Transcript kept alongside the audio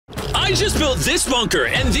I just built this bunker,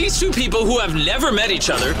 and these two people who have never met each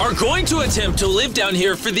other are going to attempt to live down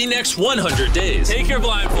here for the next 100 days. Take your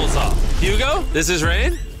blindfolds off. Hugo, this is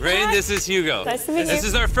Rain. Rain, this is Hugo. Nice to meet you. This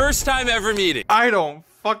is our first time ever meeting. I don't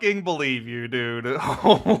fucking believe you, dude.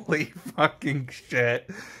 Holy fucking shit.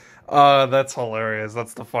 That's hilarious.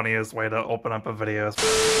 That's the funniest way to open up a video.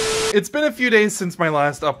 It's been a few days since my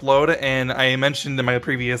last upload, and I mentioned in my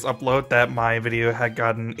previous upload that my video had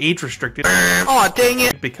gotten age restricted. Aw, dang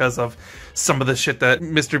it! Because of some of the shit that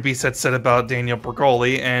MrBeast had said about Daniel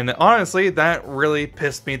Bergoli, and honestly, that really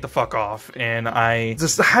pissed me the fuck off. And I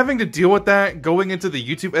just having to deal with that, going into the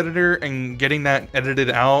YouTube editor and getting that edited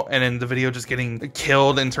out, and then the video just getting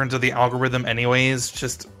killed in terms of the algorithm anyways,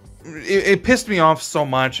 just... It pissed me off so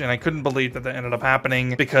much, and I couldn't believe that ended up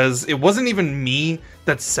happening, because it wasn't even me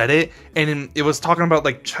that said it, and it was talking about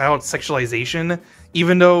like child sexualization,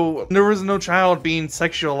 even though there was no child being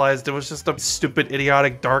sexualized. It was just a stupid,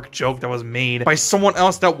 idiotic, dark joke that was made by someone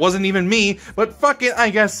else that wasn't even me. But fuck it, I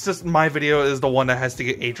guess just my video is the one that has to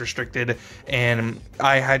get age restricted, and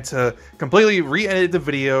I had to completely re-edit the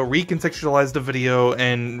video, recontextualize the video,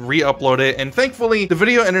 and re-upload it. And thankfully, the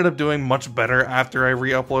video ended up doing much better after I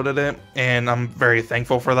re-uploaded it, and I'm very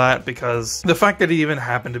thankful for that, because the fact that it even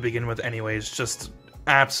happened to begin with anyways just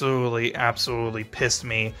absolutely pissed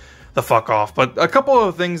me the fuck off. But a couple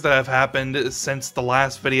of things that have happened since the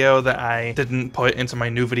last video that I didn't put into my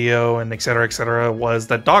new video and etc was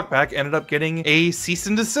that Dogpack ended up getting a cease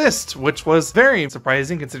and desist, which was very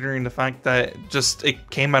surprising considering the fact that just it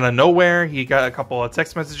came out of nowhere. He got a couple of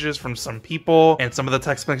text messages from some people, and some of the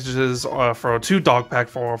text messages to Dogpack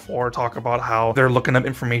 404 talk about how they're looking up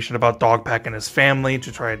information about Dogpack and his family to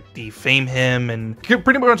try to defame him and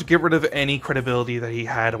pretty much get rid of any credibility that he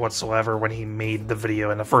had whatsoever when he made the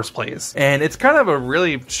video in the first place. And it's kind of a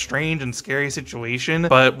really strange and scary situation,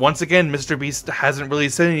 but once again, MrBeast hasn't really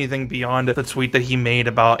said anything beyond the tweet that he made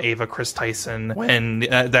about Ava Chris Tyson when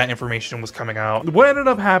that information was coming out. What ended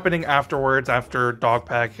up happening afterwards, after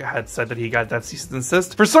Dogpack had said that he got that cease and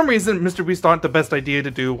desist, for some reason, MrBeast thought the best idea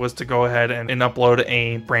to do was to go ahead and upload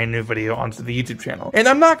a brand new video onto the YouTube channel. And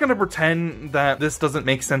I'm not going to pretend that this doesn't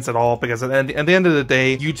make sense at all, because at the end of the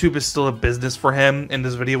day, YouTube is still a business for him, and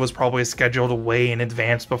this video was probably scheduled way in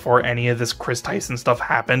advance before any of this Chris Tyson stuff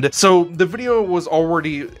happened. So the video was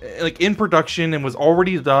already like in production and was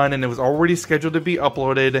already done, and it was already scheduled to be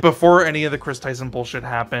uploaded before any of the Chris Tyson bullshit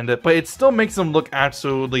happened, but it still makes him look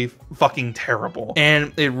absolutely fucking terrible.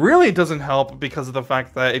 And it really doesn't help because of the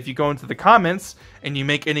fact that if you go into the comments and you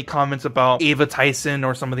make any comments about Ava Tyson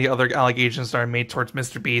or some of the other allegations that are made towards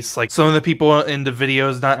MrBeast, like some of the people in the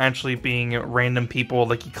videos not actually being random people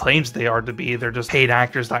like he claims they are to be, they're just paid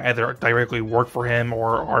actors that either directly work for him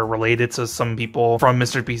or are related to some people from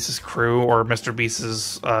MrBeast's crew or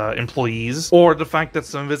MrBeast's employees, or the fact that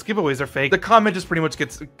some of his giveaways are fake, the comment just pretty much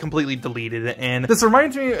gets completely deleted. And this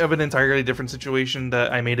reminds me of an entirely different situation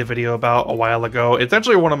that I made a video about a while ago. It's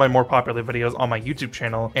actually one of my more popular videos on my YouTube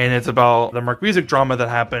channel, and it's about the MrBeast drama that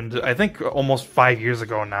happened, I think almost 5 years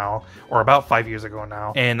ago now, or about 5 years ago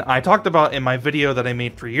now. And I talked about in my video that I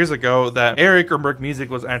made 3 years ago that Eric or MrBeast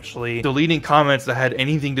was actually deleting comments that had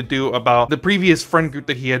anything to do about the previous friend group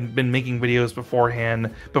that he had been making videos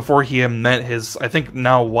beforehand, before he had met his, I think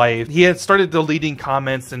now wife. He had started deleting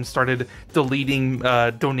comments and started deleting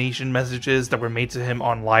donation messages that were made to him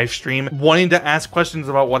on live stream, wanting to ask questions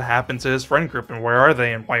about what happened to his friend group and where are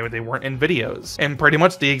they and why they weren't in videos. And pretty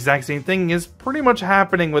much the exact same thing is pretty much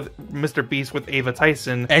happening with MrBeast with Ava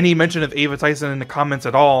Tyson. Any mention of Ava Tyson in the comments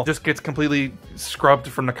at all just gets completely scrubbed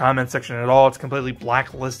from the comment section at all. It's completely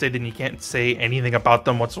blacklisted and you can't say anything about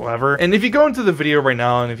them whatsoever. And if you go into the video right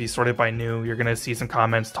now and if you sort it by new, you're gonna see some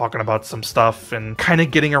comments talking about some stuff and kind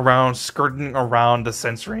of getting around, skirting around the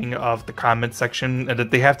censoring of the comment section, and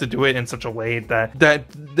that they have to do it in such a way that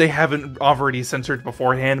they haven't already censored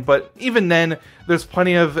beforehand. But even then, there's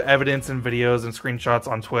plenty of evidence and videos and screenshots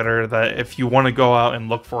on Twitter that if you want to go out and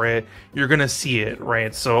look for it, you're gonna see it,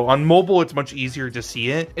 right? So on mobile, it's much easier to see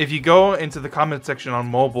it. If you go into the comment section on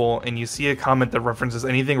mobile and you see a comment that references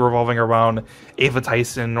anything revolving around Ava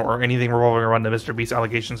Tyson or anything revolving around the MrBeast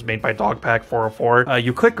allegations made by Dogpack 404,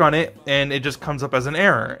 you click on it and it just comes up as an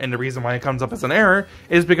error. And the reason why it comes up as an error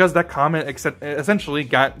is because that comment essentially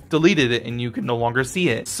got deleted and you can no longer see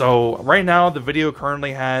it. So right now, the video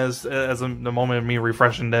currently has, as of the moment of me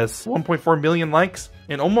refreshing this, 1.4 million likes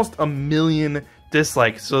and almost a million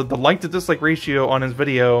dislikes. So the like to dislike ratio on his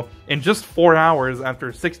video in just 4 hours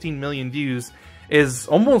after 16 million views is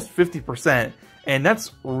almost 50%. And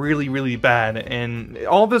that's really, really bad. And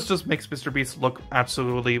all this just makes MrBeast look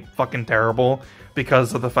absolutely fucking terrible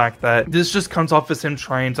because of the fact that this just comes off as him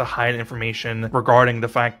trying to hide information regarding the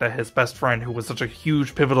fact that his best friend, who was such a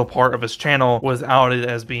huge pivotal part of his channel, was outed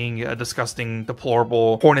as being a disgusting,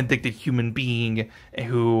 deplorable, porn-addicted human being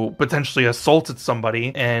who potentially assaulted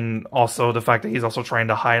somebody. And also the fact that he's also trying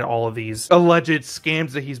to hide all of these alleged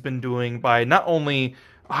scams that he's been doing by not only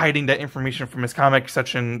hiding that information from his comic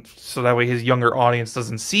section so that way his younger audience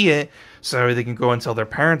doesn't see it, so they can go and tell their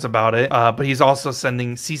parents about it, but he's also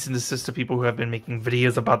sending cease and desist to people who have been making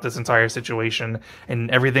videos about this entire situation and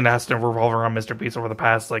everything that has to revolve around MrBeast over the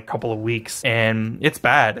past like couple of weeks. And it's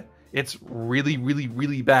bad. It's really, really,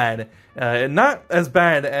 really bad. Not as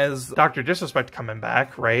bad as Dr. Disrespect coming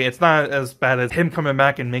back, right? It's not as bad as him coming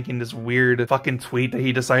back and making this weird fucking tweet that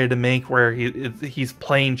he decided to make where he's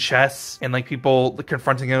playing chess and like people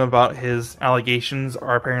confronting him about his allegations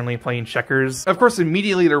are apparently playing checkers. Of course,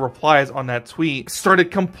 immediately the replies on that tweet started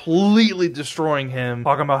completely destroying him,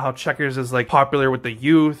 talking about how checkers is like popular with the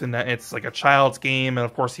youth and that it's like a child's game. And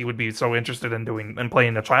of course he would be so interested in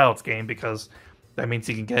playing a child's game because that means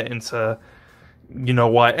he can get into, you know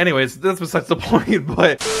what. Anyways, that's besides the point,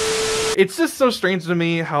 but it's just so strange to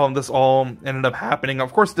me how this all ended up happening.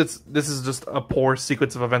 Of course, this is just a poor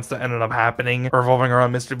sequence of events that ended up happening, revolving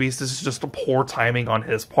around MrBeast. This is just a poor timing on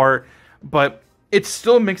his part, but it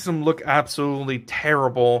still makes him look absolutely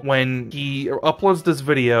terrible when he uploads this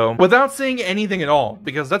video without saying anything at all,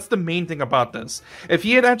 because that's the main thing about this. If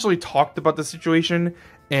he had actually talked about the situation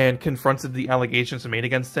and confronted the allegations made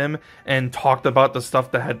against him and talked about the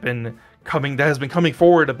stuff that has been coming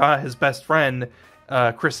forward about his best friend,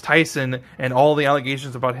 Chris Tyson, and all the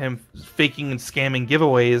allegations about him faking and scamming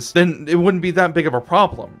giveaways, then it wouldn't be that big of a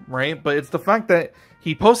problem, right? But it's the fact that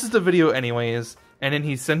he posts the video anyways, and then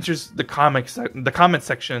he censors the comment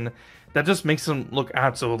section that just makes him look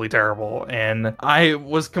absolutely terrible. And I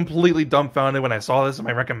was completely dumbfounded when I saw this in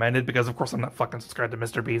my recommended, because of course I'm not fucking subscribed to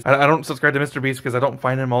MrBeast. I don't subscribe to MrBeast because I don't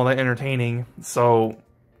find him all that entertaining. So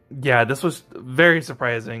yeah, this was very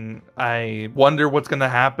surprising. I wonder what's going to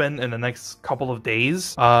happen in the next couple of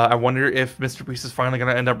days. I wonder if MrBeast is finally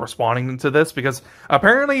going to end up responding to this, because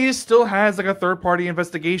apparently he still has like a third-party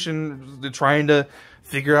investigation trying to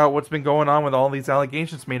figure out what's been going on with all these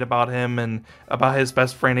allegations made about him and about his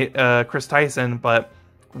best friend, Chris Tyson. But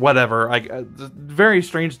whatever, very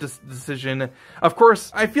strange decision. Of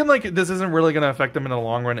course, I feel like this isn't really going to affect him in the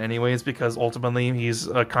long run anyways, because ultimately he's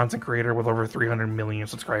a content creator with over 300 million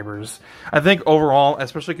subscribers. I think overall,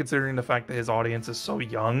 especially considering the fact that his audience is so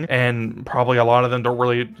young, and probably a lot of them don't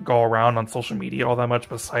really go around on social media all that much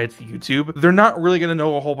besides YouTube, they're not really going to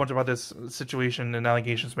know a whole bunch about this situation and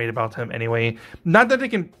allegations made about him anyway. Not that they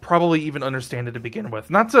can probably even understand it to begin with.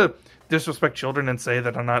 Not to disrespect children and say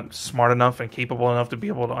that I'm not smart enough and capable enough to be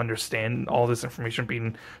able to understand all this information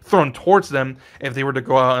being thrown towards them if they were to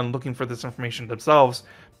go out and looking for this information themselves,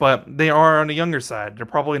 but they are on the younger side. They're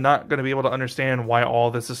probably not going to be able to understand why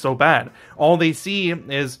all this is so bad. All they see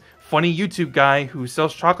is funny YouTube guy who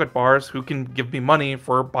sells chocolate bars who can give me money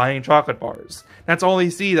for buying chocolate bars. That's all they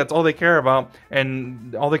see. That's all they care about.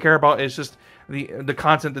 And all they care about is just the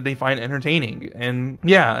content that they find entertaining. And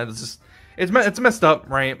yeah, it's messed up,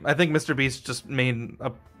 right? I think MrBeast just made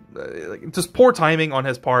just poor timing on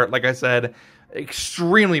his part. Like I said,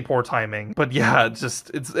 extremely poor timing. But yeah,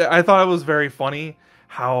 I thought it was very funny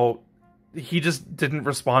how he just didn't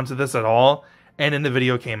respond to this at all, and then the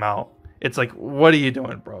video came out. It's like, what are you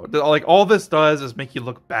doing, bro? Like, all this does is make you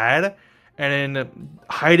look bad, and then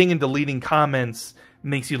hiding and deleting comments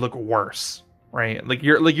makes you look worse, right? Like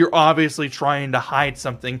you're obviously trying to hide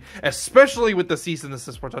something, especially with the cease and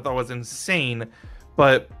desist, which I thought was insane.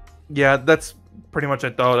 But yeah, that's pretty much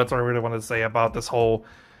it though. That's what I really wanted to say about this whole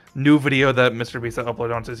new video that MrBeast had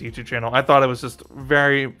uploaded onto his YouTube channel. I thought it was just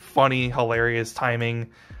very funny, hilarious timing.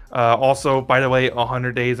 Also, by the way,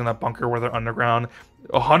 100 days in a bunker where they're underground.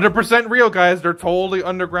 100% real, guys. They're totally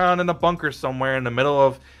underground in a bunker somewhere in the middle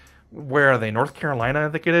of, where are they? North Carolina, I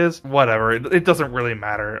think it is. Whatever. It doesn't really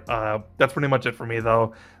matter. That's pretty much it for me,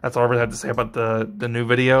 though. That's all I really had to say about the new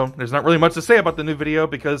video. There's not really much to say about the new video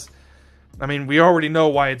because, I mean, we already know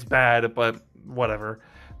why it's bad, but whatever.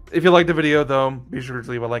 If you liked the video, though, be sure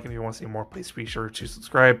to leave a like. And if you want to see more, please be sure to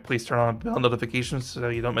subscribe. Please turn on bell notifications so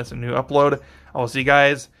you don't miss a new upload. I will see you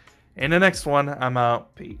guys in the next one. I'm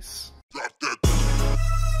out. Peace.